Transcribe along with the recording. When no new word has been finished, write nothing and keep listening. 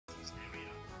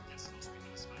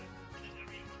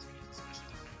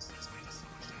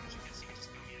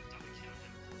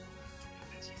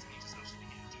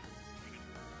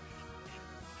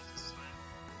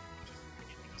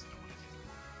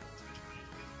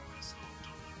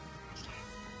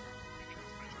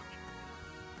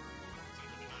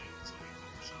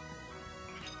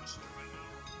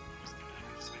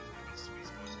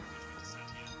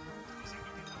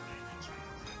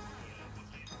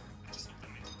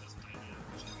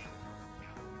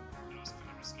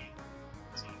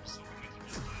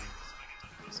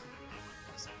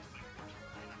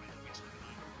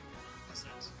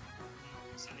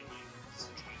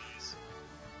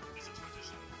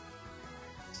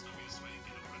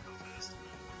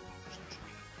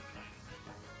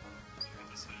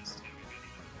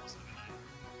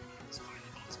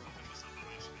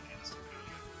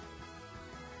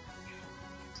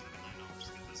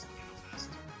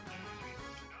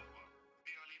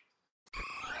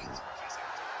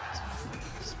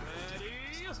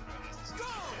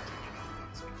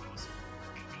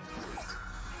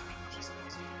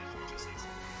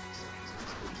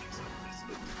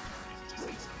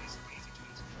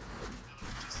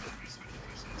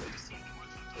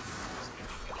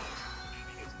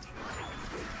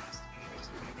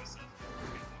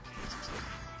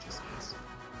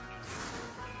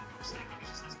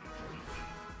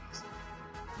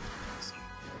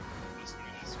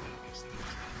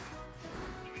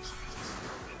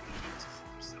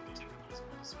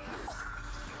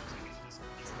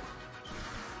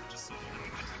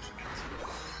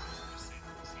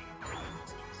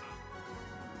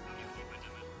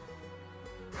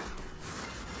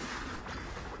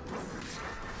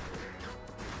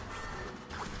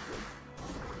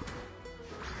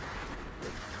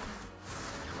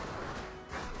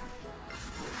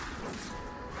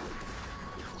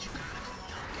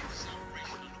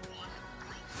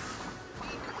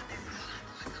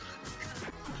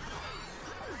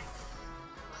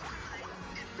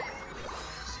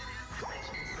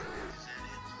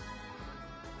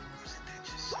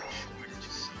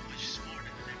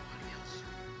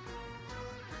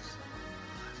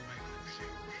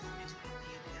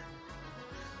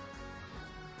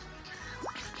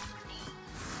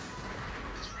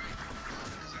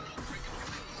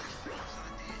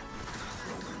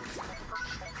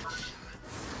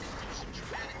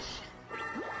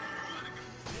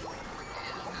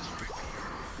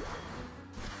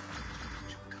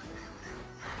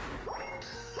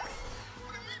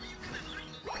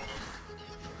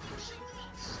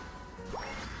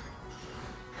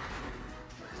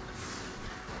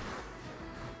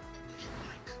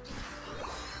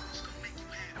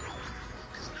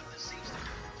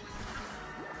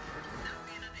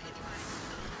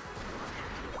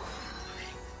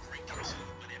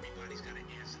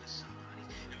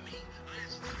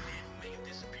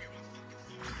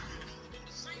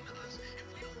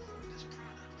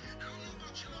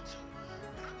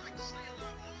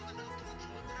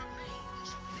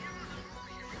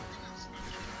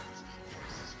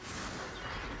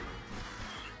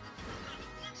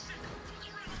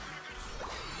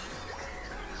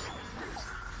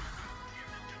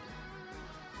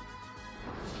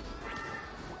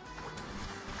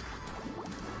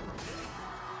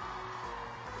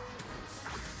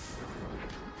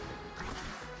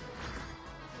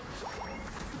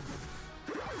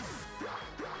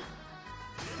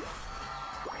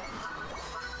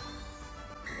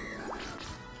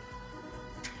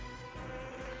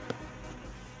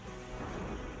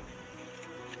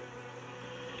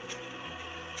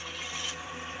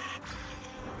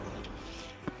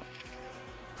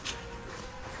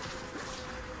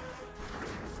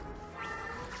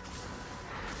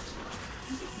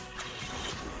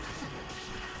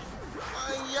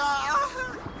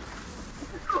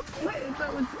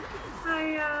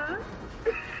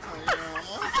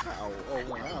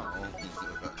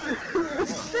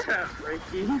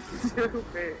You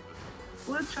stupid.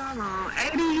 What y'all on?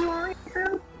 80 you on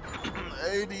too?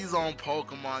 80's on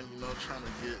Pokemon, you know, trying to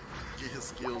get his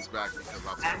skills back because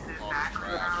I told him all the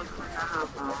trash.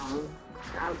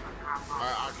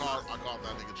 I called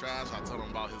that nigga trash. I told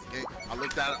him about his game. I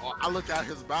looked at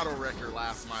his battle record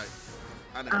last night.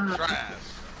 That nigga trash.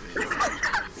 His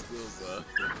skills,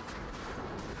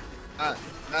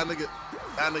 that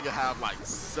nigga have like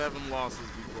 7 losses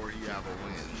before he have a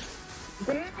win.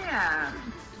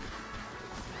 Damn.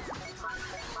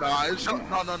 No, it shows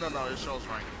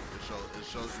ranking. It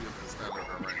shows you if it's standard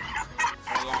or ranking.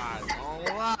 Don't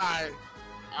lie.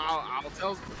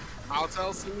 I'll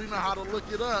tell Selena how to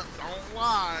look it up. Don't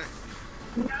lie.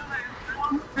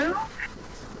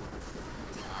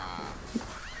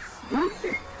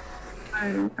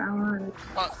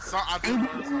 So I did learn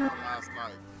something last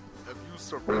night. If you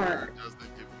surrender, it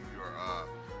doesn't give you your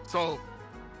so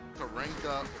to rank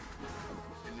up,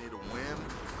 you need a win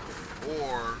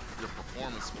or your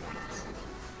performance points.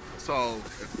 So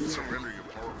if you surrender, your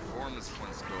performance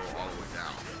points go all the way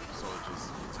down. So it just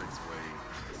takes away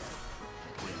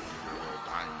completely your little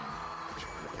diamond that you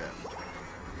could have kept.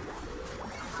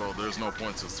 So there's no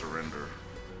point to surrender.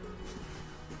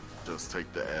 Just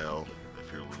take the L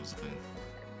if you're losing.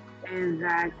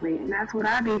 Exactly, and that's what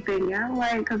I be thinking. I'm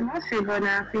like, cause my shit go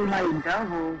down seem like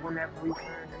double whenever we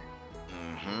surrender.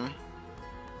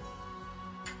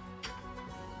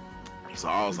 So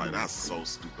I was like, that's so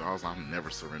stupid. I was like, I'm never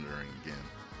surrendering again.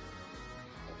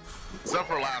 Except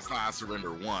for last night, I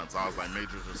surrendered once. I was like,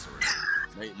 Major just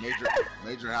surrendered.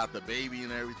 Major had the baby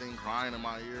and everything crying in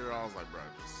my ear. I was like, bro,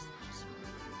 just surrender.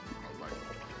 I was like,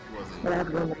 he wasn't.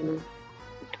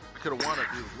 I could have won if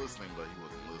he was listening, but he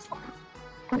wasn't listening.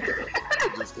 He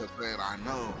just kept saying, I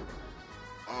know.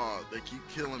 Oh, they keep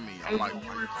killing me. I'm like, you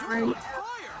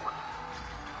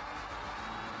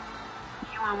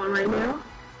want one right now?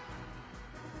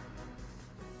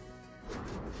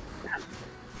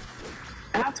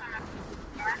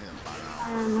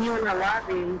 You in the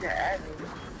lobby to add me.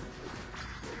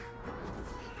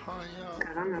 Oh, yeah.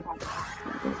 Cause I'm not about to.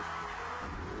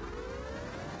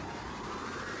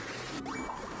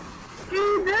 You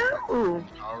do. Woo!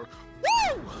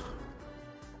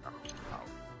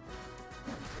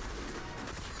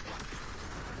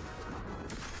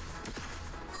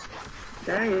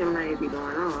 That might be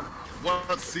going on.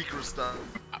 What secret stuff?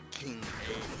 King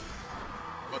A.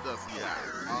 What does he have?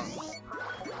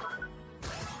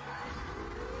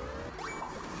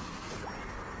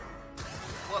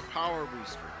 What power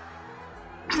booster?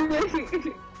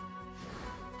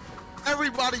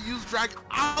 Everybody used Dragon.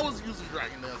 I was using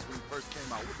Dragon Dance when it first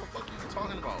came out. What the fuck are you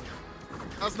talking about?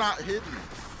 That's not hidden.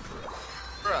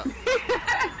 Bruh.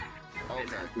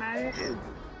 Okay.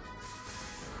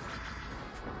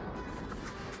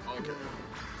 Okay.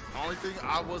 The only thing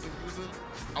I wasn't using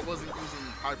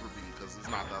Hyper Beam because it's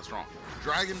not that strong.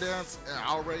 Dragon Dance and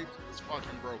Outrage is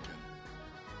fucking broken.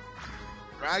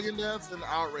 Dragon Dance and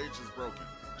Outrage is broken.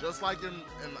 Just like in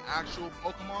actual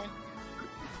Pokemon.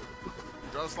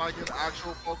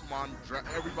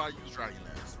 Everybody use Dragon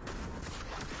Dance.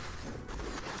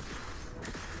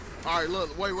 Alright,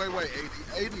 look, wait,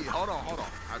 AD, hold on.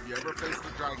 Have you ever faced the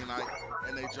Dragonite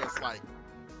and they just like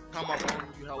come up on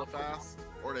you hella fast?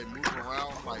 Or they move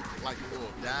around like a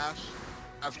little dash?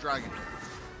 That's Dragon Dance.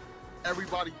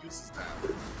 Everybody uses that.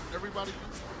 Everybody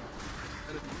uses it.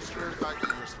 And if you sure back in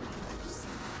your speed.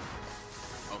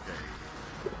 Okay.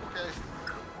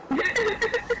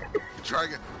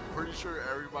 Dragon. Pretty sure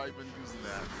everybody been using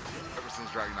that ever since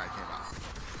Dragonite came out.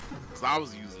 Cause I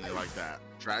was using it like that.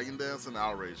 Dragon Dance and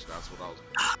Outrage, that's what I was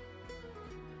using.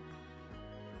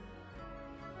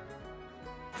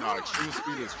 No, Extreme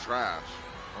Speed is trash.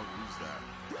 Don't use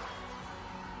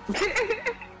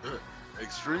that.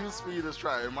 Extreme Speed is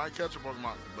trash. It might catch a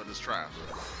Pokemon, but it's trash.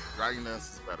 Dragon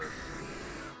Dance is better.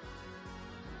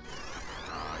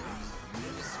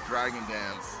 Use Dragon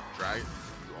Dance.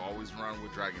 You always run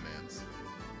with Dragon Dance.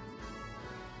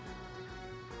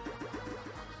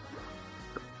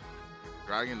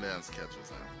 Dragon Dance catches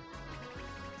them.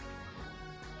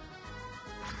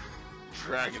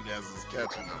 Dragon Dance is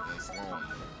catching them and slowing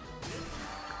them.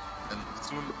 And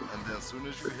then as soon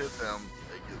as you hit them,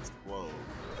 they get slowed.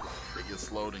 They get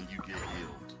slowed and you get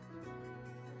healed.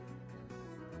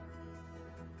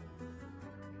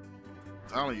 I'm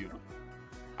telling you,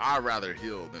 I'd rather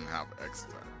heal than have X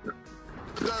attack.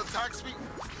 The attack speed,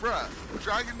 bruh,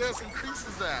 Dragon Dance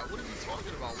increases that. What are you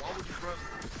talking about? Why would you run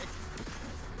X?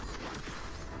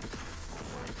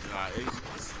 Nah,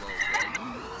 it's slow, bro.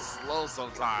 You're slow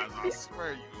sometimes, I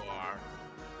swear you are.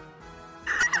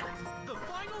 The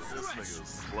final This nigga is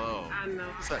slow. I know.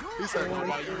 He said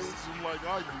nobody uses him like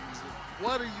I use it.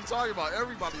 What are you talking about?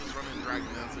 Everybody is running Dragon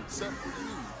Dance except for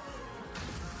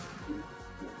you.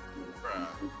 Bruh.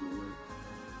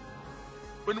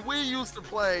 When we used to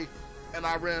play and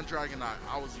I ran Dragon Knight,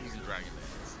 I was using Dragon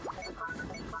Dance.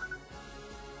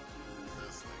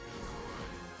 This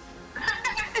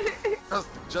nigga.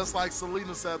 Just like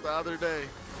Selena said the other day,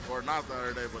 or not the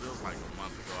other day, but it was like a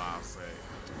month ago, I'll say.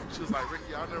 She was like,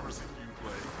 Ricky, I've never seen you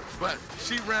play. But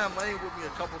she ran lane with me a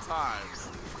couple times.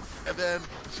 And then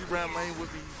she ran lane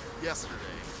with me yesterday.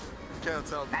 You can't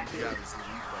tell me you haven't seen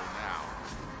me play now.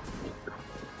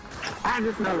 I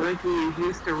just know Ricky is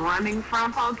used to running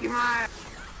from Pokemon.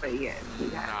 But yes, he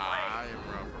got I ain't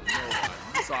run from nobody.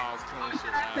 You saw I was killing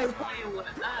shit last night. playing with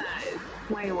us.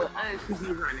 Playing with us because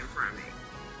he's running from it.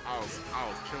 I was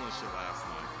killing shit last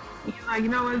night. You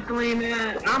know what,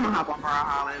 Selena? I'm gonna hop on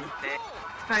Brawlhalla instead.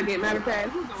 If I get matter of fact,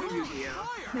 who's gonna use you?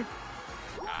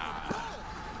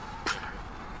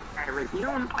 Alright, Ricky, you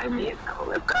don't wanna play me? Let's go.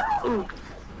 Let's go.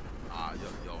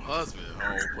 Your husband,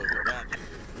 play with that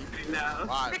nigga. No.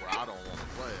 Why? Where I don't want to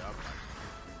play. I'm like,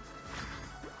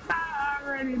 I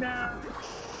already know.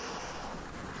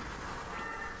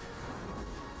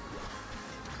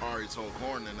 I already told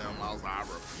Corn and them, I was like, I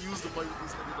refuse to play with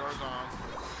this nigga Dargon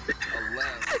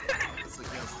unless it's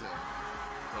against him.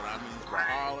 So that means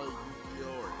Brawlhalla,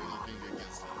 Yu-Gi-Oh, or anything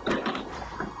against him.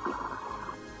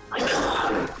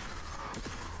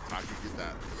 I could get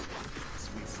that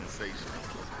sweet sensation of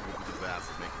whooping his ass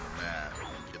and making him mad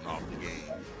and getting off the game.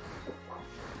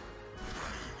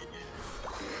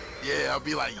 Yeah, I'll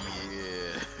be like,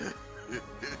 yeah.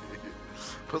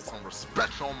 Put some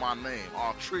respect on my name,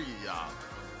 all three of y'all.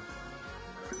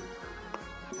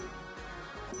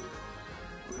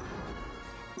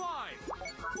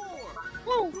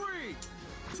 Woo. 3,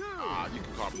 2, you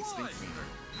can call me Stink Feeder.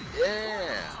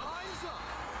 Yeah.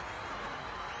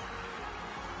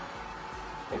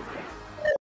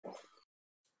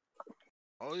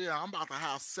 Oh yeah, I'm about to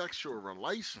have sexual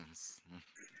relations. You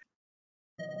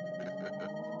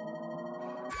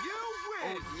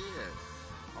Oh yeah.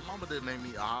 My mama didn't name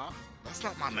me Ah. That's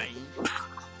not my name.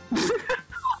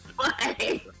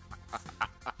 What?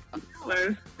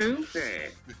 We're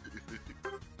stupid.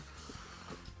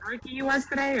 Ricky, you work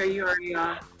today or you already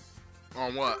off?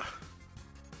 On what?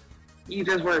 You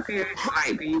just work here?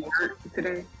 Like, do you work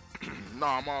today? No,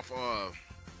 I'm off.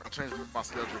 I changed my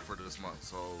schedule for this month.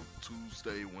 So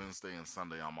Tuesday, Wednesday, and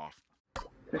Sunday I'm off.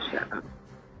 Shut up.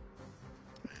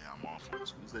 Yeah, I'm off on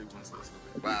Tuesday, Wednesday,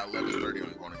 Sunday. By 11:30,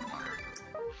 I'm going to get my haircut.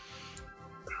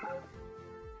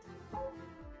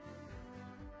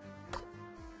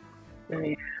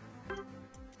 Yeah.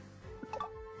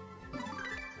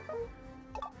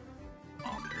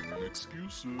 I'm giving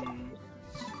excuses.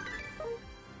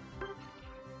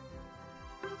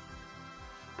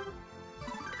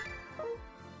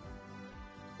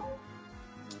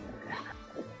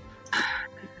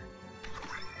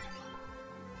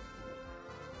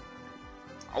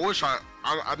 I wish I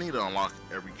need to unlock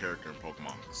every character in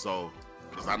Pokemon. So,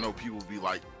 because I know people be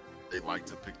like, they like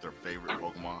to pick their favorite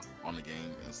Pokemon on the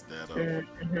game instead of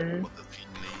what the team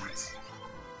needs.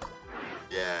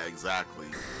 Yeah,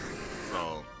 exactly.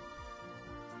 So,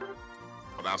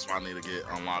 but that's why I need to get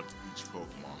unlocked each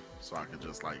Pokemon so I could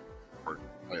just like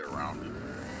play around it.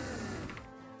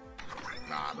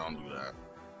 Nah, don't do that.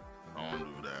 Don't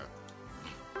do that.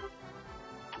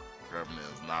 Grabbing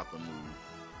is not the move.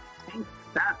 They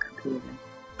suck, Peter.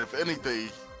 If anything,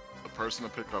 the person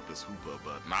to pick up is Hoopa,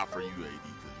 but not for you, AD,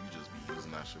 because you just be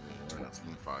using that shit when you're in a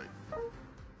team fight.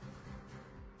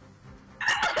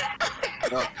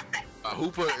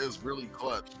 Hoopa is really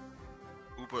clutch.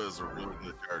 Hoopa is a really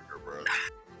good character, bro.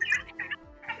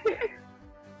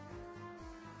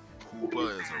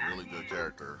 Hoopa is a really good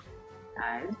character.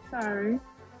 I'm sorry.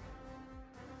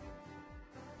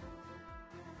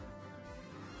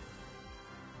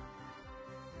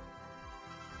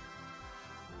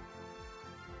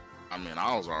 I mean,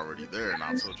 I was already there, and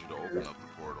I told you to open up the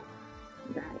portal.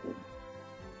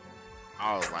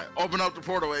 I was like, open up the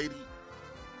portal, 80.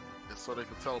 And so they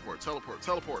could teleport, teleport,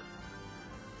 teleport.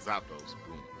 Zapdos,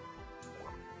 boom.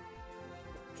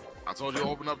 I told you to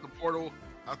open up the portal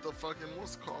at the fucking,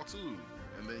 what's it called, too.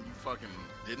 And then you fucking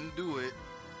didn't do it.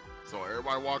 So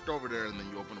everybody walked over there, and then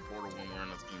you open the portal when we're in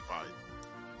a team fight.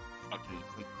 Fucking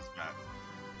click this back.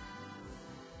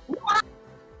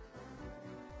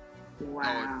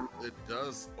 Wow. No, it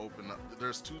does open up.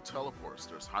 There's two teleports.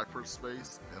 There's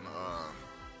hyperspace and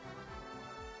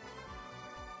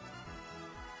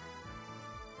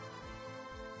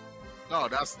no,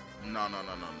 that's no. You don't.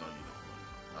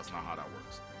 That's not how that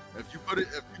works. If you put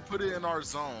it in our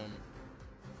zone,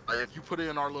 like if you put it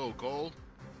in our little goal,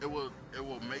 it will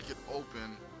make it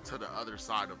open to the other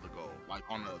side of the goal, like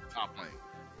on the top lane.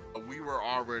 But we were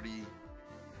already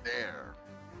there.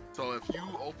 So if you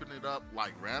open it up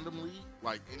like randomly,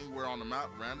 like anywhere on the map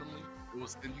randomly, it will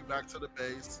send you back to the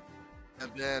base,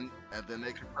 and then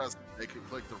they could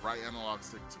click the right analog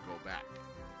stick to go back.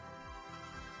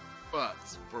 But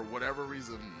for whatever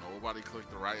reason, nobody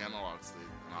clicked the right analog stick,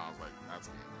 and I was like, that's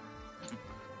it.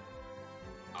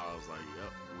 I was like,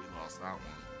 yep, we lost that one.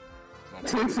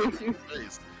 So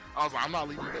I was like, I'm not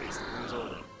leaving base. It was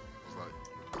over. I was like,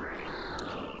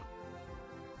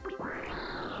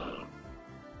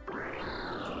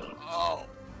 oh.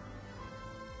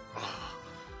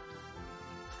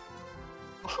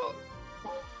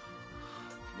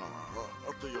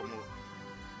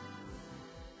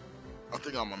 I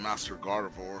think I'm a master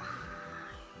Gardevoir.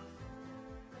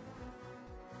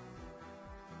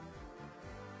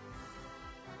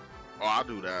 Oh, I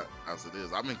do that as it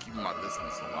is. I've been keeping my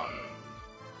distance a lot lately.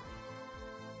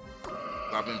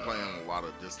 I've been playing a lot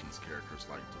of distance characters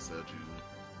like Deseju,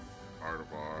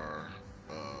 Gardevoir,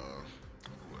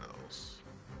 who else?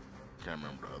 Can't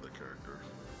remember the other character.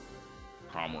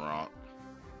 Camarant.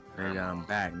 Nigga, I'm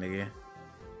back, nigga.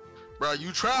 Bro,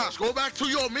 you trash. Go back to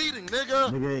your meeting, nigga.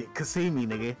 Nigga, cause see me,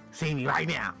 nigga. See me right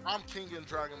now. I'm king in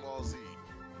Dragon Ball Z.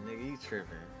 Nigga, you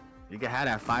tripping. You can have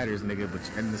that fighters, nigga, but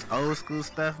in this old school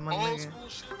stuff, my nigga. Old school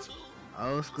shit too.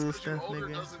 Old school stuff,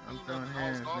 nigga. I'm throwing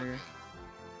hands, nigga.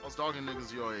 I was dogging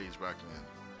niggas your age back then.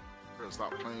 Better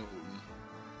stop playing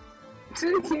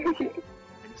with me.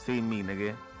 See me,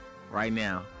 nigga. Right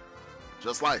now.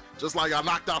 Just like I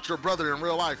knocked out your brother in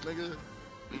real life, nigga.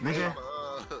 Nigga.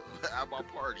 At my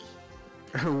party.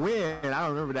 When? I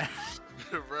don't remember that.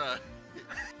 Bruh.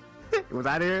 Was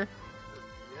I there?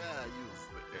 Yeah, you was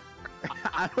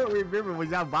there. I don't remember. Was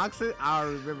y'all boxing? I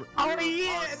don't remember. Oh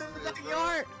yeah, in the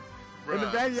backyard. Bruh, In the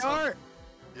backyard.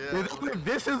 Yeah. Is the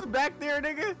vicious back there,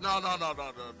 nigga? No.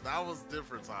 That was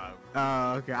different time.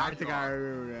 Oh, okay. I think I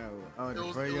remember that one. Oh, It the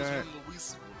was front when yard.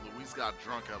 Luis got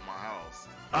drunk at my house.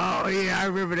 Oh yeah, I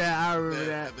remember that. I remember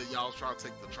that. And then y'all was trying to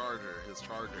take the charger, his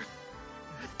charger.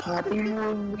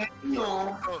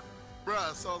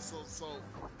 Bruh, so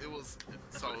it was,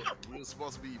 we were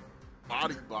supposed to be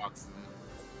body boxing.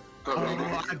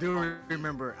 Oh, I do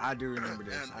remember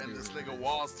this. And this nigga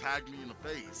Walls tagged me in the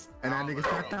face. And that I was nigga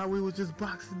like, said, I thought we was just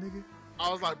boxing, nigga.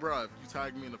 I was like, bruh, if you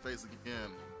tag me in the face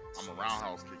again, I'm a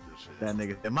roundhouse kick your shit. That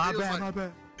nigga, my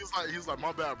bad. He was like,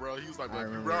 my bad, bro. He was like,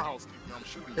 if you roundhouse kick me, I'm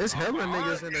shooting you. It's hella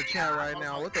niggas in the chat right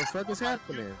now. What the fuck is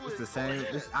happening? It's the same.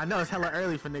 I know it's hella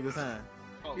early for niggas, huh?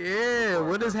 Oh, Yeah,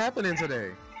 what is happening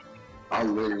today? I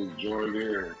literally joined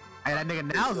in. Hey, that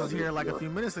nigga Nels was here like a few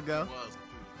minutes ago. It was,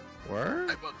 dude. Word?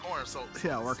 Hey, but Corn, so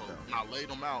Yeah, it worked so though. when I laid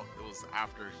him out, it was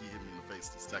after he hit me in the face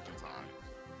the second time.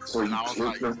 So And you I was kicked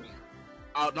like, him?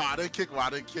 oh, no, I didn't kick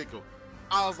him.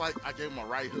 I was like, I gave him a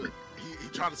right hook. He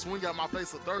tried to swing at my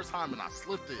face the third time, and I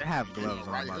slipped it. They have He gave me gloves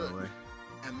a on, by the hook. way.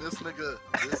 And this nigga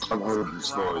I've heard spun this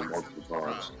story around multiple bruh,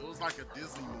 times. it was like a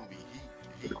Disney movie.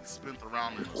 He spun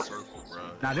around in a circle, bro.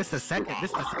 Now this the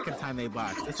second time they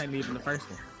boxed. This ain't even the first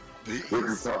one. We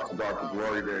can talk about the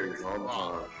glory days all the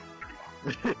time.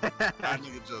 That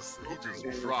nigga just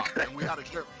dropped, and we had to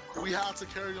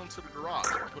carry him to the garage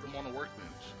and put him on the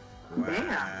workbench.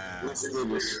 Damn. This nigga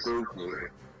was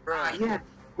stupid. Bruh, Yeah.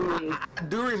 I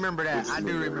do remember that. I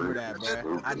do remember that,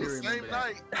 bro. I do the same remember that.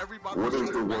 night, everybody. What was is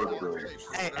the trying to work make though? me pay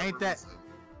for Hey, whatever ain't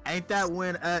that reason.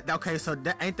 when okay, so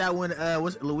ain't that when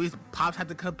what's Luis Pops had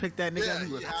to come pick that nigga Yeah, up?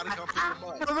 he Was, had to come pick him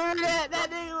up. remember that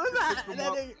nigga was hot. Picked him That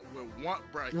up nigga with one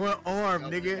one arm,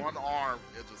 with nigga. one arm,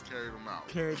 it just carried him out.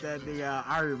 Carried that nigga out.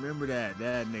 I remember that.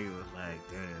 That nigga was like,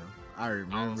 damn. I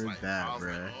remember that,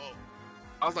 bro.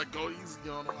 I was like, go easy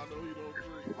on him. I know you don't drink.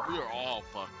 We are all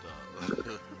fucked up.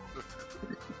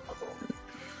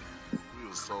 We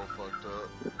was so fucked up.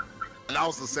 And that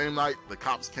was the same night the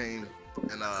cops came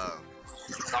and y'all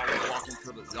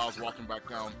was walking back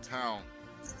downtown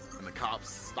and the cops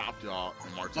stopped y'all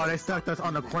and Marte. Oh, they stuck us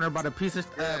on the corner by the pieces.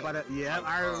 Yeah,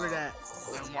 I remember that.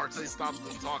 And Marte stopped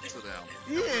and talked to them.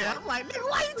 Yeah, I'm like, nigga,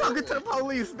 why you talking to the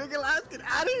police? Nigga, let's get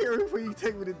out of here before you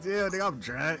take me to jail. Nigga, I'm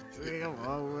drunk. Nigga,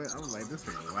 I'm like, this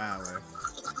is wild, man.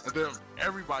 And then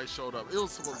everybody showed up. It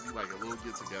was supposed to be like a little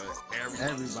get together.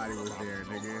 Everybody was there,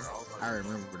 nigga. I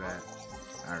remember that.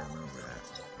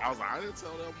 I was like, I didn't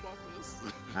tell them about this.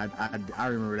 I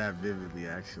remember that vividly,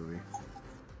 actually.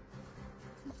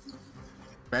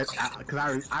 Because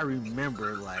I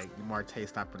remember, like, Marte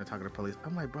stopping and talking to the police.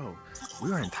 I'm like, bro,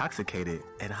 we are intoxicated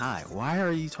and high. Why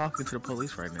are you talking to the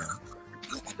police right now?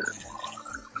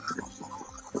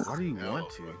 Why do you want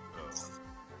to?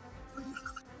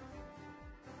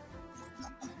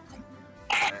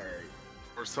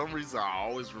 For some reason, I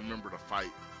always remember the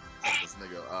fight with this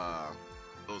nigga.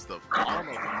 It was the I don't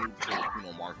know if you knew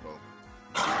Filipino Marco.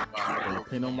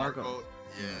 Filipino Marco?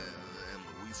 Yeah, and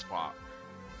Luis fought,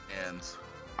 and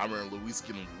I remember Luis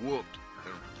getting whooped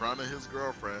in front of his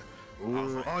girlfriend. Ooh,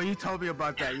 Like, oh, you told me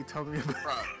about that. You told me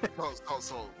about bruh,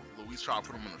 so Luis tried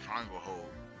to put him in a triangle hold,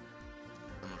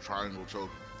 in a triangle choke.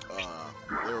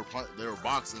 They were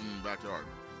boxing in the backyard.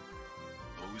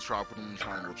 Luis tried to put him in a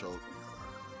triangle choke,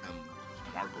 and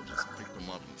Marco just picked him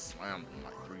up and slammed him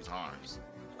like 3 times.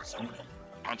 So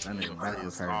punched him in the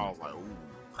face. I was like, ooh.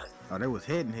 Oh, they was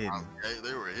hitting. They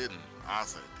were hitting. I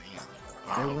said,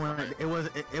 damn. It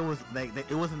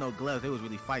wasn't no gloves. They was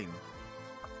really fighting.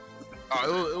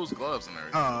 Oh, it was gloves and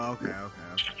everything. Oh, okay.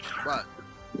 But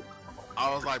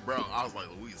I was like, bro,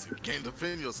 Luis, if you can't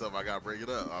defend yourself, I gotta break it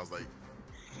up. I was like,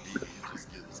 he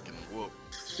just getting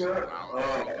whooped. Shut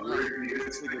up, Ricky.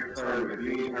 This nigga turned to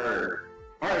be her.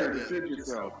 Alright, defend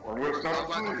yourself. Or we'll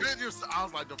stop. I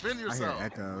was like, defend yourself. I hear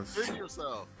echoes. Defend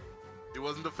yourself. He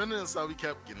wasn't defending himself. He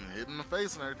kept getting hit in the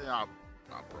face and everything. I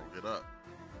broke it up.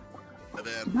 And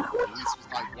then Luis was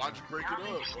like, why'd you break it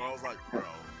up? So I was like, bro,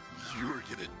 you were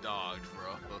getting dogged,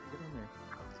 bro.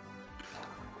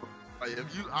 Like,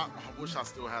 I wish I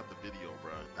still had the video,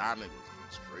 bro. That nigga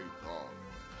was straight dog.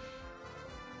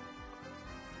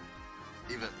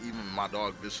 Even my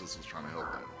dog Vicious was trying to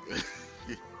help him.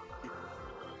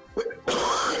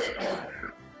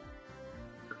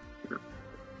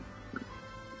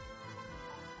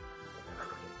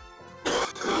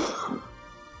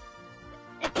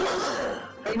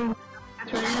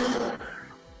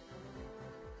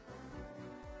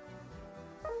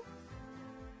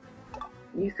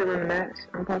 You still in the match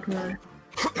on Pokemon?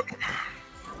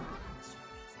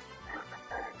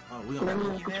 Oh, we on that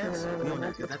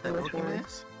Pokemon? Is that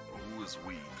Pokemon? Who is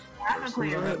we? I've been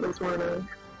playing it this morning.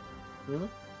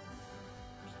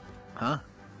 Huh?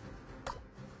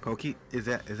 Is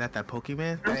that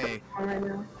Pokemon? Hey,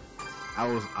 I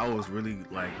was really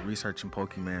like researching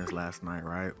Pokemons last night,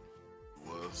 right?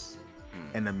 Was.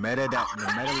 And the meta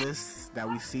lists that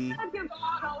we see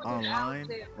online,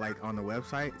 like on the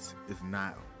websites, is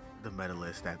not the meta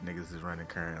list that niggas is running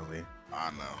currently. I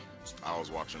know. I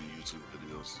was watching YouTube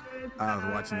videos. I was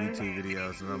watching YouTube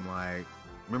videos and I'm like,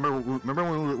 remember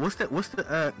when what's the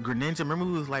Greninja? Remember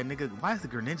we was like, nigga, why is the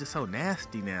Greninja so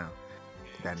nasty now?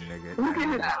 That nigga.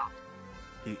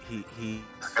 He.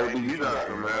 Hey, you got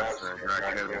the master.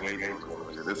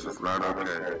 This is not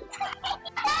okay.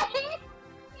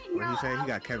 What he say? He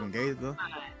got Kevin Gates though.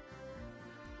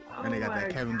 And they got that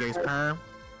Kevin Gates perm.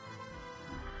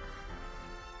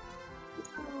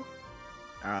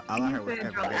 All I heard was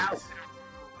Kevin Gates.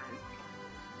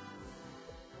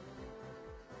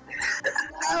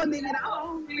 Oh, nigga, the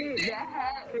whole shit, that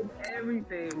hat and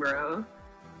everything, bro.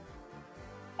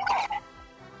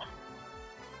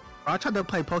 I tried to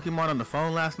play Pokemon on the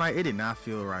phone last night. It did not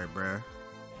feel right, bruh.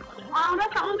 Oh,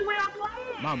 that's the only way I play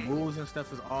it. My moves and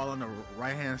stuff is all on the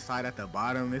right hand side at the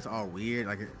bottom. It's all weird.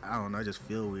 Like, I don't know, I just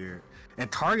feel weird.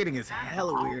 And targeting is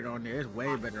hella weird on there. It's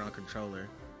way better on controller.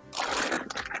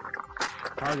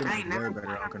 Targeting is way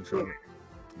better on controller.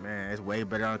 Man, it's way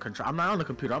better on controller. I'm not on the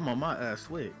computer. I'm on my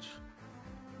Switch.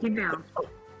 Get down.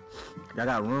 Y'all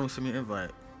got room? Send me an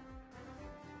invite.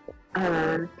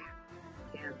 Yeah,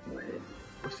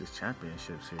 What's this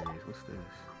championship series? What's this?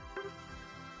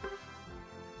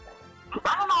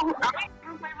 I don't know. Are we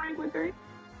gonna play rank with 3?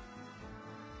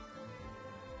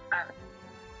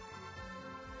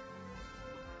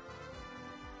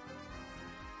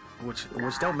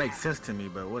 Which don't make sense to me,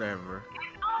 but whatever.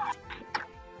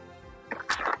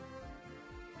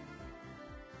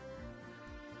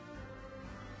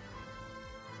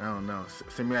 I don't know.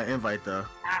 Send me that invite though.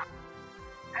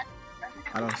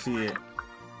 I don't see it.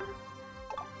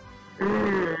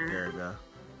 There we go.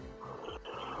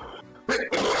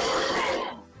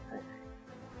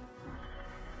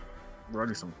 Bro, I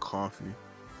need some coffee.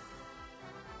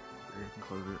 Yeah, you can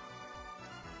close it.